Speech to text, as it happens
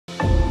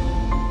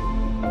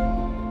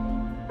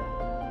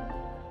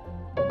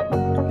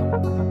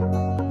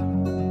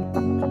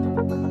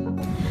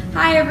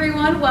Hi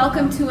everyone,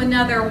 welcome to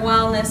another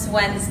Wellness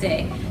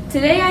Wednesday.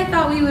 Today I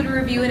thought we would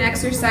review an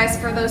exercise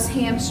for those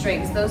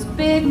hamstrings, those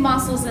big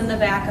muscles in the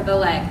back of the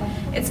leg.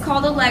 It's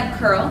called a leg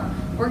curl.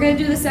 We're going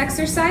to do this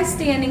exercise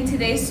standing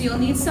today, so you'll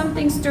need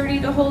something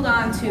sturdy to hold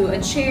on to,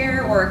 a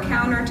chair or a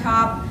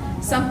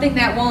countertop, something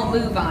that won't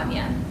move on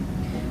you.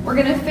 We're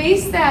going to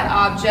face that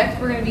object.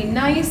 We're going to be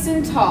nice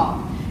and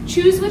tall.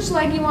 Choose which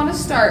leg you want to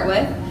start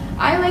with.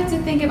 I like to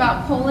think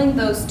about pulling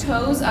those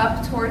toes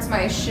up towards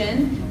my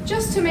shin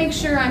just to make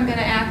sure I'm going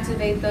to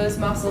activate those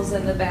muscles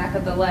in the back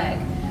of the leg.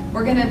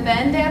 We're going to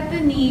bend at the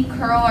knee,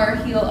 curl our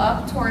heel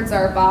up towards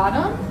our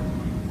bottom,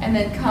 and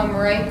then come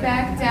right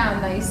back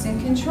down nice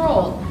and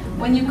controlled.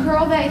 When you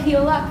curl that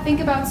heel up, think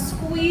about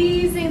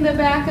squeezing the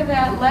back of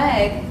that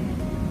leg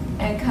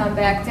and come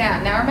back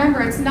down. Now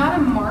remember, it's not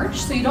a march,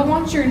 so you don't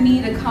want your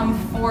knee to come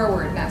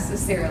forward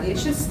necessarily. It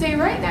should stay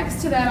right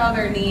next to that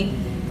other knee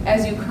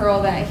as you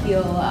curl that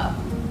heel up.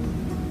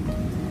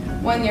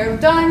 When you're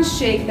done,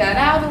 shake that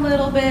out a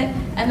little bit,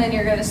 and then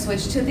you're going to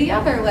switch to the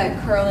other leg,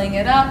 curling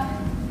it up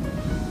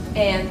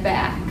and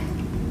back.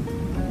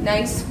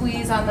 Nice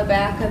squeeze on the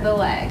back of the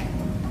leg.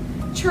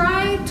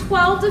 Try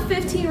 12 to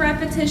 15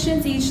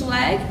 repetitions each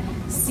leg.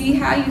 See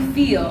how you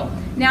feel.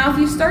 Now, if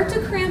you start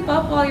to cramp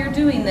up while you're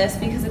doing this,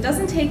 because it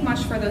doesn't take much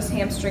for those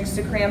hamstrings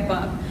to cramp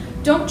up,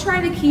 don't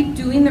try to keep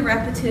doing the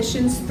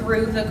repetitions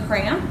through the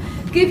cramp.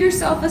 Give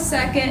yourself a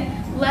second,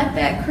 let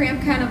that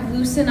cramp kind of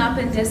loosen up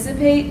and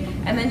dissipate,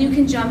 and then you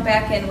can jump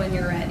back in when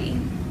you're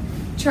ready.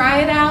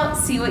 Try it out,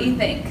 see what you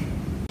think.